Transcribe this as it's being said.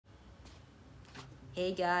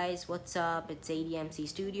Hey guys, what's up? It's ADMC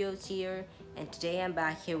Studios here, and today I'm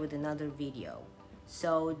back here with another video.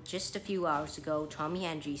 So, just a few hours ago, Tommy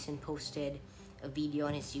Andreasen posted a video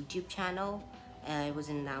on his YouTube channel. It was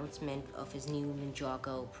an announcement of his new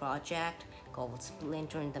Ninjago project called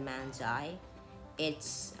Splinter in the Man's Eye.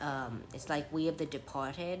 It's like We of the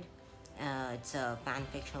Departed. It's a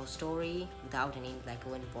fan-fictional story without any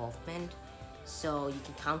Lego involvement. So you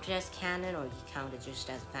can count it as canon or you can count it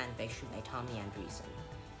just as fan fiction by Tommy Andreasen.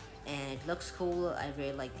 And it looks cool. I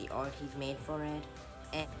really like the art he's made for it.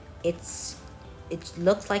 And it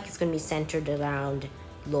looks like it's going to be centered around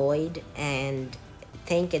Lloyd, and I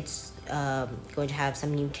think it's going to have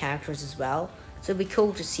some new characters as well. So it'd be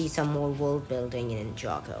cool to see some more world building in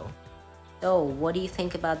Ninjago. So what do you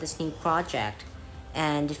think about this new project?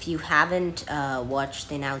 And if you haven't watched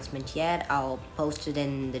the announcement yet, I'll post it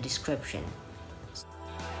in the description.